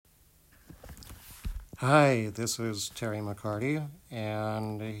Hi, this is Terry McCarty,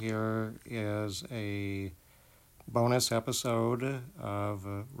 and here is a bonus episode of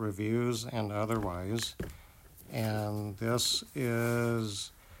Reviews and Otherwise. And this is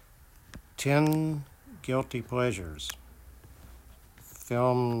 10 Guilty Pleasures,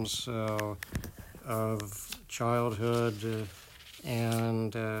 films of childhood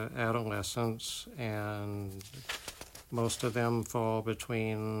and adolescence, and most of them fall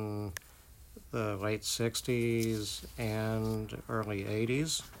between the late 60s and early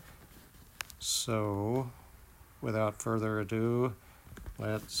 80s. So, without further ado,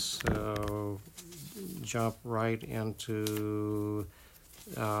 let's jump right into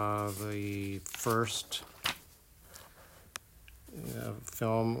the first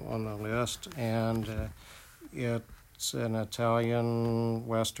film on the list, and it's an Italian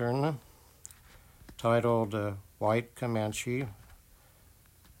Western titled White Comanche.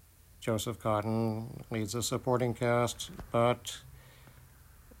 Joseph Cotten leads the supporting cast, but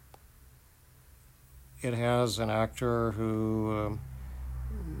it has an actor who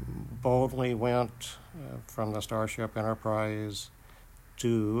boldly went from the Starship Enterprise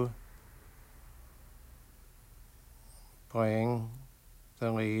to playing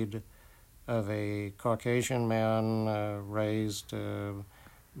the lead of a Caucasian man raised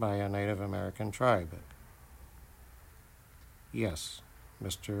by a Native American tribe. Yes,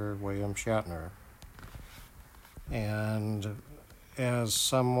 Mr. William Shatner. And as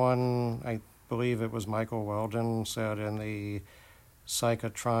someone, I believe it was Michael Weldon, said in the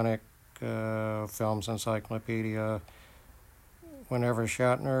Psychotronic Films Encyclopedia, whenever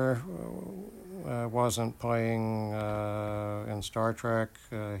Shatner wasn't playing in Star Trek,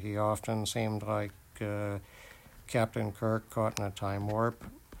 he often seemed like Captain Kirk caught in a time warp.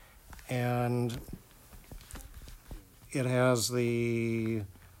 And it has the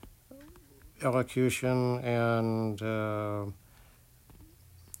elocution and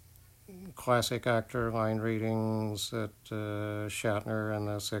classic actor line readings that Shatner in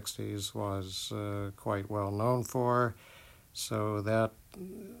the 60s was quite well known for. So that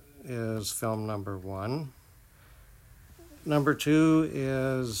is film number one. Number two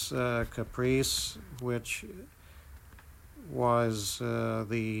is Caprice, which was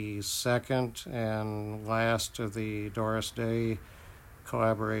the second and last of the Doris Day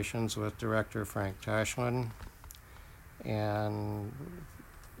collaborations with director Frank Tashlin. And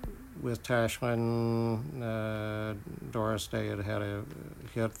with Tashlin, Doris Day had a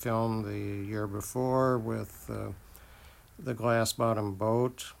hit film the year before with The Glass Bottom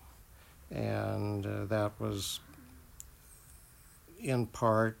Boat, and that was in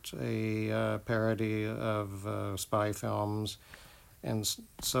part a parody of spy films, and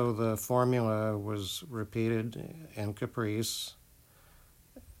so the formula was repeated in Caprice,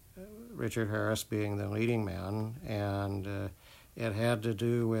 Richard Harris being the leading man, and it had to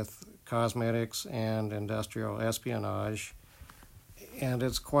do with cosmetics and industrial espionage. And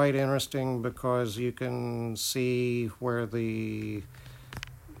it's quite interesting because you can see where the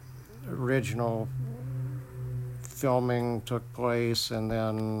original filming took place, and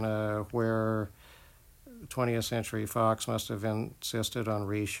then where 20th Century Fox must have insisted on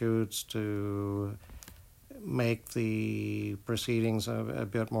reshoots to make the proceedings a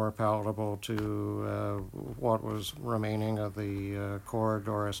bit more palatable to what was remaining of the core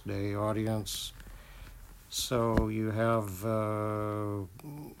Doris Day audience. So you have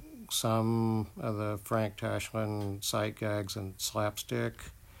some of the Frank Tashlin sight gags and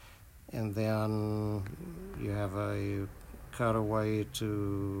slapstick, and then you have a cutaway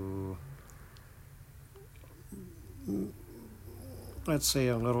to, let's say,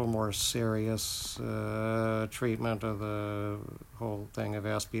 a little more serious treatment of the whole thing of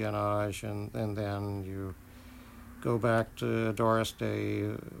espionage, and then you go back to Doris Day,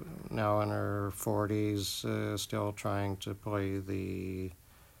 now in her 40s, still trying to play the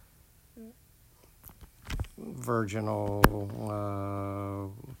virginal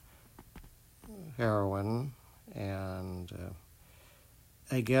heroine. And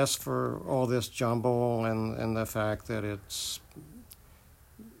I guess for all this jumble and the fact that it's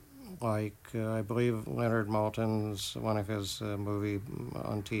like, I believe Leonard Maltin's, one of his movie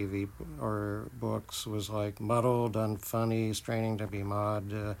on TV or books was like muddled, unfunny, straining to be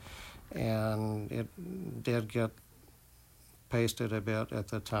Maude, and it did get pasted a bit at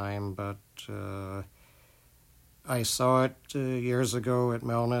the time, but I saw it years ago at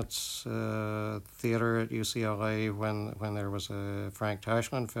Melnitz's theater at UCLA when there was a Frank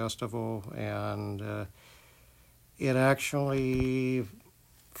Tashlin festival, and it actually,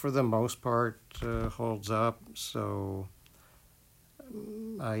 for the most part, holds up. So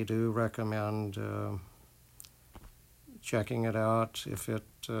I do recommend checking it out if it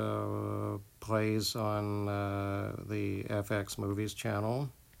plays on the FX Movies channel.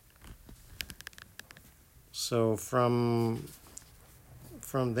 So from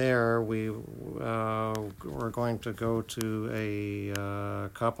there, we're going to go to a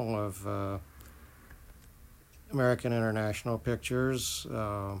couple of American International pictures.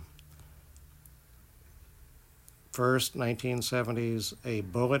 First, 1970s, A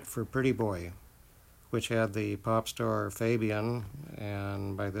Bullet for Pretty Boy, which had the pop star Fabian,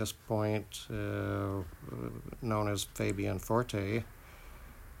 and by this point known as Fabian Forte,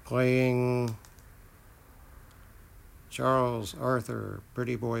 playing Charles Arthur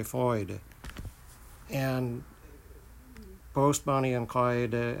Pretty Boy Floyd. And post Bonnie and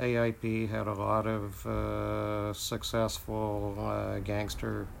Clyde, AIP had a lot of successful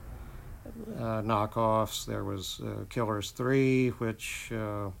gangster knockoffs. There was Killers 3, which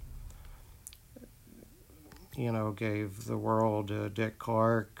gave the world Dick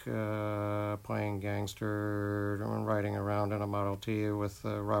Clark playing gangster, riding around in a Model T with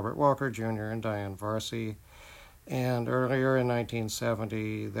Robert Walker Jr. and Diane Varsi. And earlier in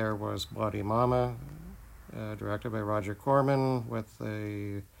 1970, there was Bloody Mama, directed by Roger Corman, with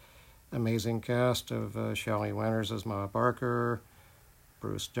the amazing cast of Shelley Winters as Ma Barker,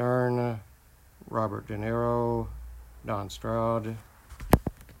 Bruce Dern, Robert De Niro, Don Stroud.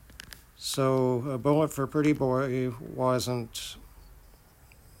 So A Bullet for Pretty Boy wasn't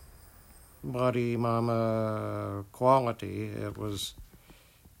Bloody Mama quality. It was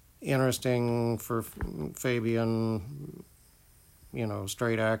interesting for Fabian,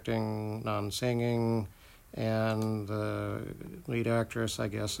 straight acting, non-singing, and the lead actress, I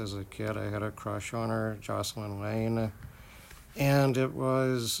guess as a kid I had a crush on her, Jocelyn Lane. And it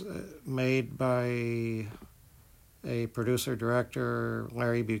was made by a producer-director,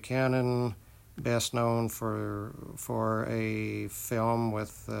 Larry Buchanan, best known for a film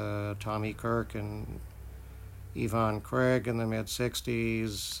with Tommy Kirk and Yvonne Craig in the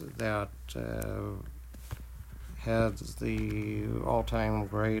mid-'60s that had the all-time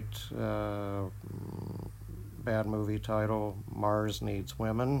great bad movie title, Mars Needs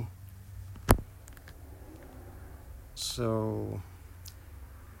Women. So,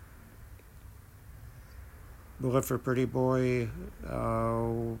 Bullet for Pretty Boy,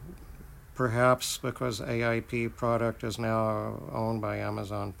 perhaps because AIP product is now owned by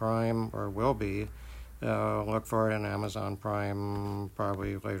Amazon Prime, or will be, look for it in Amazon Prime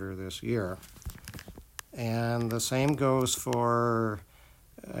probably later this year. And the same goes for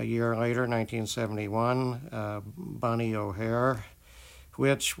a year later, 1971, Bunny O'Hare,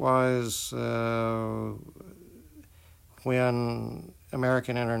 which was when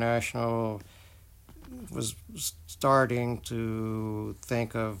American International was starting to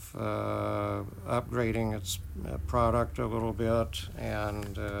think of upgrading its product a little bit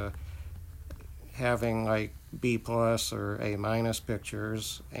and having like B plus or A minus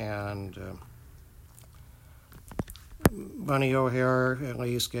pictures, and Bunny O'Hare at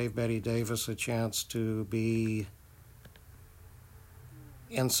least gave Bette Davis a chance to be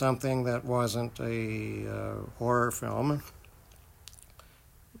in something that wasn't a horror film.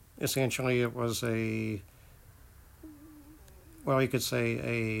 Essentially, it was you could say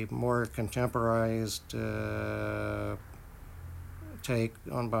a more contemporized take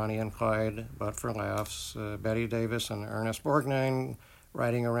on Bonnie and Clyde, but for laughs. Bette Davis and Ernest Borgnine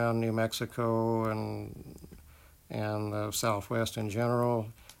riding around New Mexico and the Southwest in general,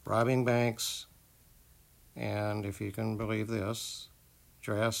 robbing banks, and if you can believe this,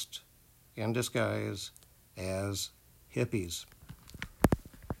 dressed in disguise as hippies.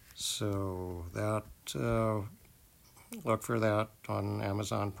 So that, look for that on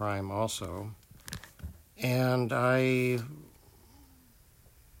Amazon Prime also. And I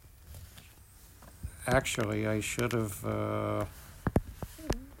should have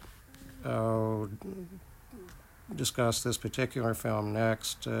discussed this particular film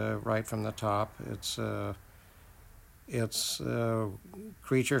next, right from the top. It's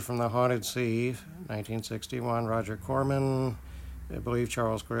Creature from the Haunted Sea, 1961, Roger Corman. I believe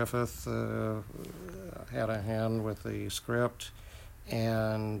Charles Griffith had a hand with the script,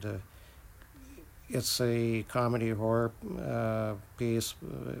 and it's a comedy horror piece,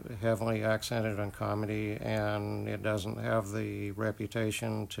 heavily accented on comedy, and it doesn't have the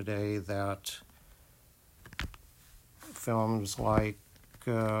reputation today that films like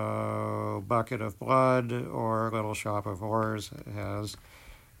Bucket of Blood or Little Shop of Horrors has.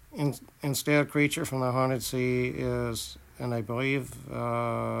 Instead, Creature from the Haunted Sea is, and I believe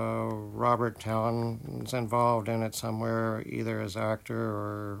Robert Towne is involved in it somewhere, either as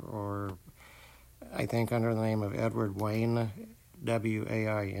actor or I think under the name of Edward Wayne,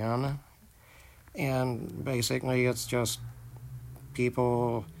 Wain. And basically it's just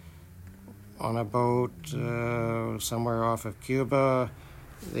people on a boat somewhere off of Cuba.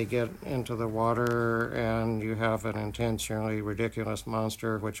 They get into the water, and you have an intentionally ridiculous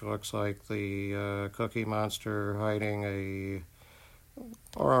monster, which looks like the Cookie Monster hiding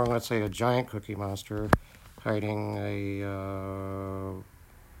or let's say a giant Cookie Monster hiding a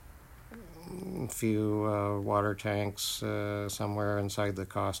few water tanks somewhere inside the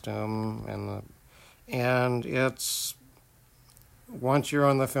costume, and it's, once you're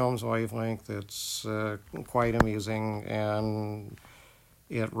on the film's wavelength, it's quite amusing, and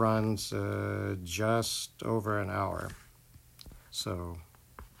it runs just over an hour. So,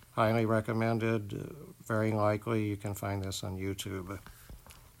 highly recommended. Very likely you can find this on YouTube.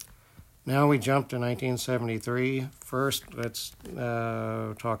 Now we jump to 1973. First, let's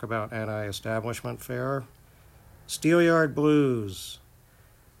talk about anti-establishment fare. Steelyard Blues.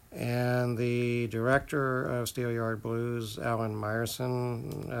 And the director of Steelyard Blues, Alan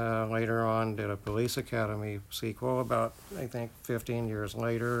Meyerson, later on did a Police Academy sequel about, I think, 15 years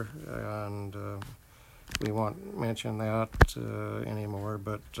later, and we won't mention that anymore,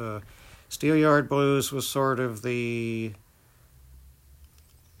 but Steelyard Blues was sort of the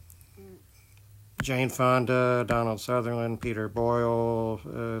Jane Fonda, Donald Sutherland, Peter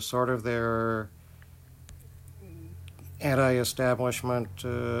Boyle, sort of their anti-establishment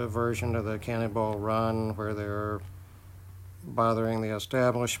version of the Cannonball Run, where they're bothering the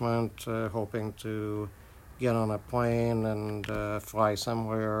establishment, hoping to get on a plane and fly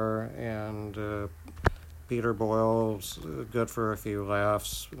somewhere, and Peter Boyle's good for a few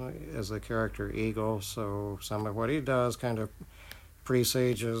laughs as the character Eagle, so some of what he does kind of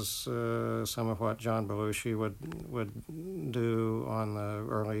presages some of what John Belushi would do on the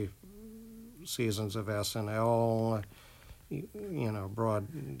early seasons of SNL, broad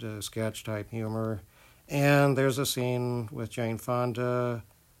sketch type humor. And there's a scene with Jane Fonda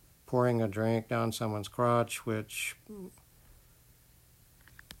pouring a drink down someone's crotch, which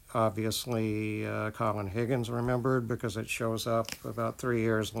obviously Colin Higgins remembered because it shows up about 3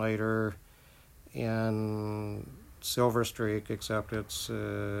 years later in Silver Streak, except it's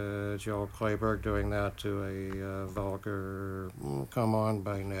Joel Clayburgh doing that to a vulgar Come On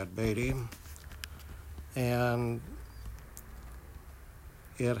by Ned Beatty. And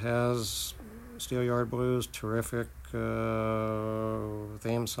it has Steelyard Blues' terrific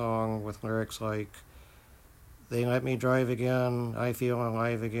theme song with lyrics like, "They let me drive again, I feel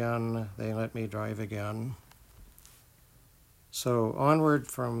alive again, they let me drive again." So onward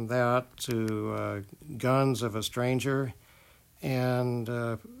from that to Guns of a Stranger, and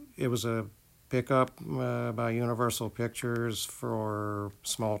it was a pickup by Universal Pictures for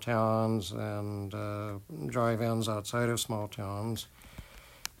small towns and drive-ins outside of small towns.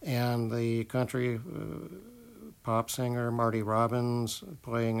 And the country pop singer Marty Robbins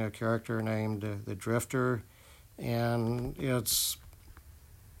playing a character named the Drifter, and it's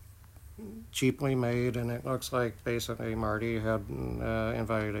cheaply made, and it looks like basically Marty had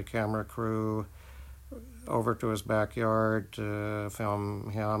invited a camera crew over to his backyard to film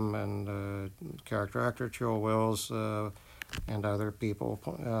him and character actor Joel Wills and other people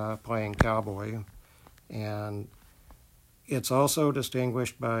playing cowboy. And it's also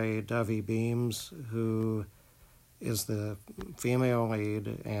distinguished by Dovey Beams, who is the female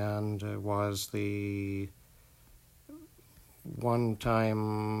lead and was the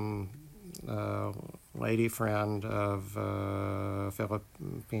one-time lady friend of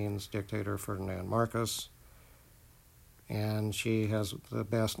Philippines dictator Ferdinand Marcos. And she has the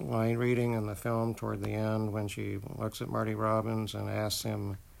best line reading in the film toward the end when she looks at Marty Robbins and asks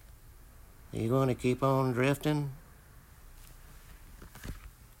him, "Are you going to keep on drifting?"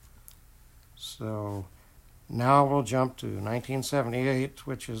 So now we'll jump to 1978,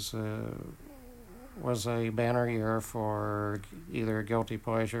 which was a banner year for either guilty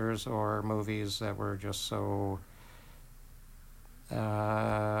pleasures or movies that were just so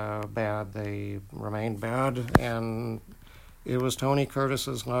bad they remained bad. And it was Tony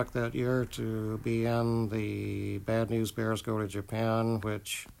Curtis's luck that year to be in the Bad News Bears Go to Japan,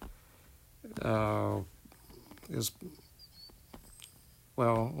 which is,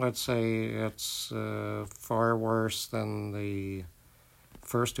 well, let's say it's far worse than the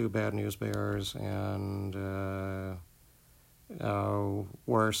first two Bad News Bears, and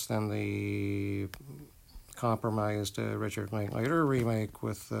worse than the compromised Richard Linklater remake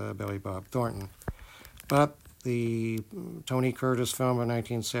with Billy Bob Thornton. But the Tony Curtis film of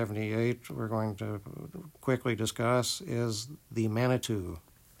 1978 we're going to quickly discuss is the MANITOU.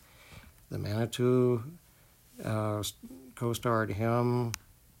 The MANITOU co-starred him,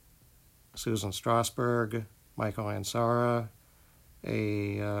 Susan Strasberg, Michael Ansara,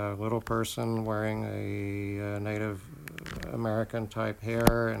 a little person wearing a Native American type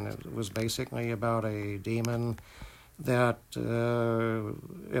hair, and it was basically about a demon that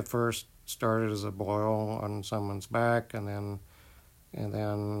at first started as a boil on someone's back, and then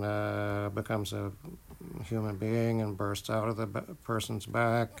becomes a human being and bursts out of the person's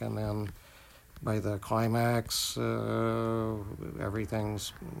back, and then by the climax,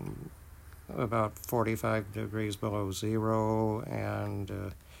 everything's about 45 degrees below zero, and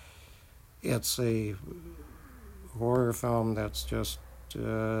it's a horror film that's just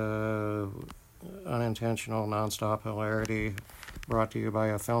unintentional, nonstop hilarity, brought to you by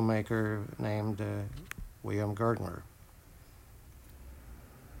a filmmaker named William Gardner.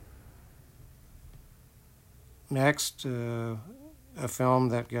 Next, a film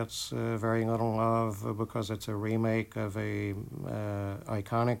that gets very little love because it's a remake of a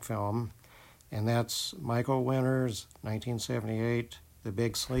iconic film, and that's Michael Winner's 1978 The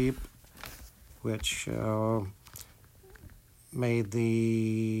Big Sleep, which made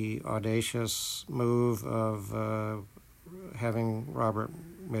the audacious move of having Robert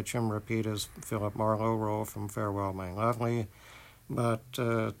Mitchum repeat his Philip Marlowe role from Farewell, My Lovely, but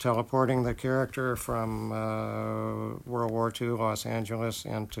teleporting the character from World War II Los Angeles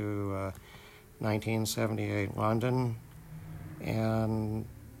into 1978 London. And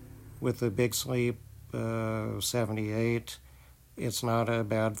with The Big Sleep 78, it's not a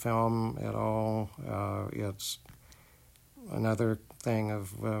bad film at all. It's another thing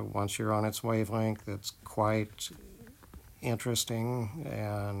of once you're on its wavelength, it's quite interesting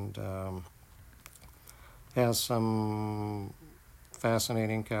and has some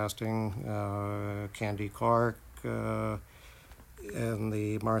fascinating casting. Candy Clark in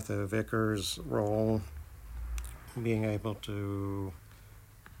the Martha Vickers role, being able to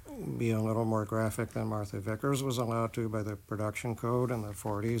be a little more graphic than Martha Vickers was allowed to by the production code in the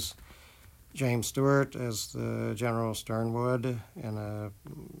 40s. James Stewart as the General Sternwood in a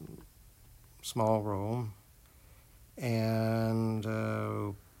small role. And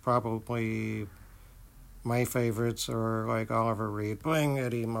probably my favorites are like Oliver Reed playing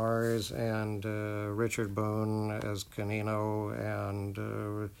Eddie Mars, and Richard Boone as Canino.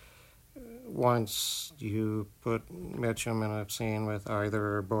 And once you put Mitchum in a scene with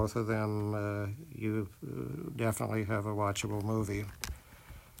either or both of them, you definitely have a watchable movie.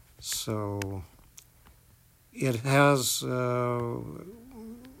 So it has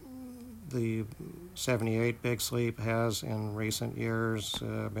the 78 Big Sleep has in recent years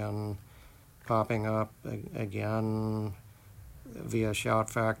been popping up again via Shout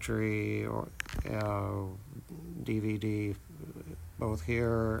Factory or DVD, both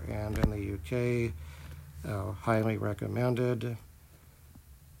here and in the UK. Highly recommended.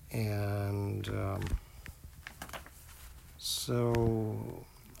 And so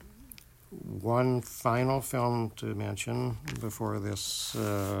one final film to mention before this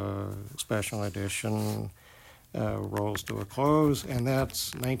special edition rolls to a close, and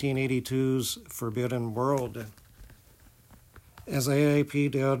that's 1982's Forbidden World. As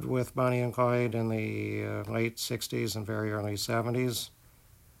AAP did with Bonnie and Clyde in the late 60s and very early 70s,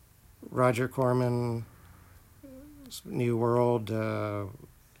 Roger Corman's New World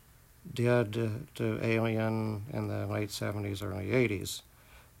did to Alien in the late 70s, early 80s.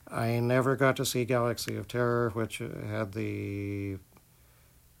 I never got to see Galaxy of Terror, which had the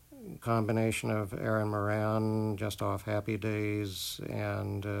combination of Aaron Moran, just off Happy Days,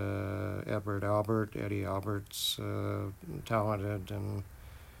 and Edward Albert, Eddie Albert's talented and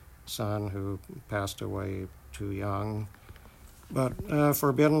son who passed away too young. But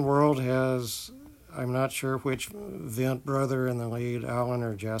Forbidden World has, I'm not sure which Vint brother in the lead, Alan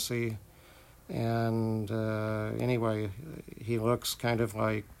or Jesse. And anyway, he looks kind of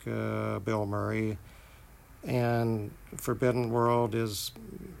like Bill Murray. And Forbidden World is,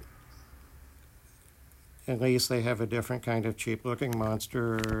 at least they have a different kind of cheap-looking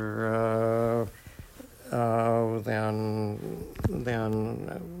monster than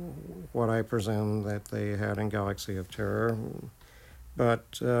what I presume that they had in Galaxy of Terror.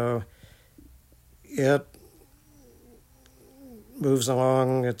 But it moves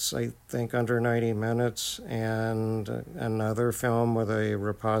along. It's, I think, under 90 minutes, and another film with a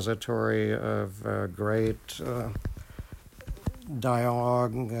repository of great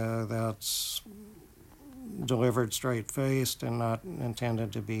dialogue that's delivered straight-faced and not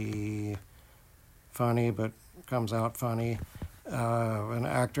intended to be funny, but comes out funny. An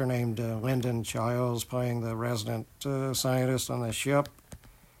actor named Lyndon Childs playing the resident scientist on the ship.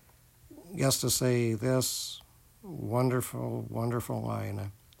 gets to say this wonderful, wonderful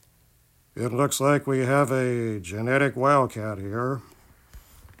line. "It looks like we have a genetic wildcat here."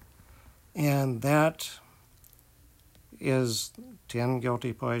 And that is 10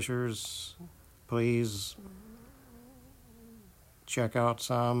 Guilty Pleasures. Please check out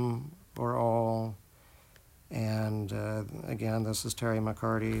some or all. And again, this is Terry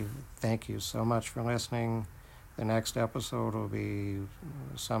McCarty. Thank you so much for listening. The next episode will be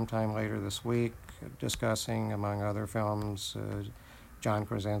sometime later this week, discussing, among other films, John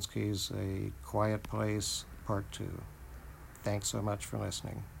Krasinski's A Quiet Place, Part 2. Thanks so much for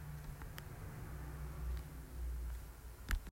listening.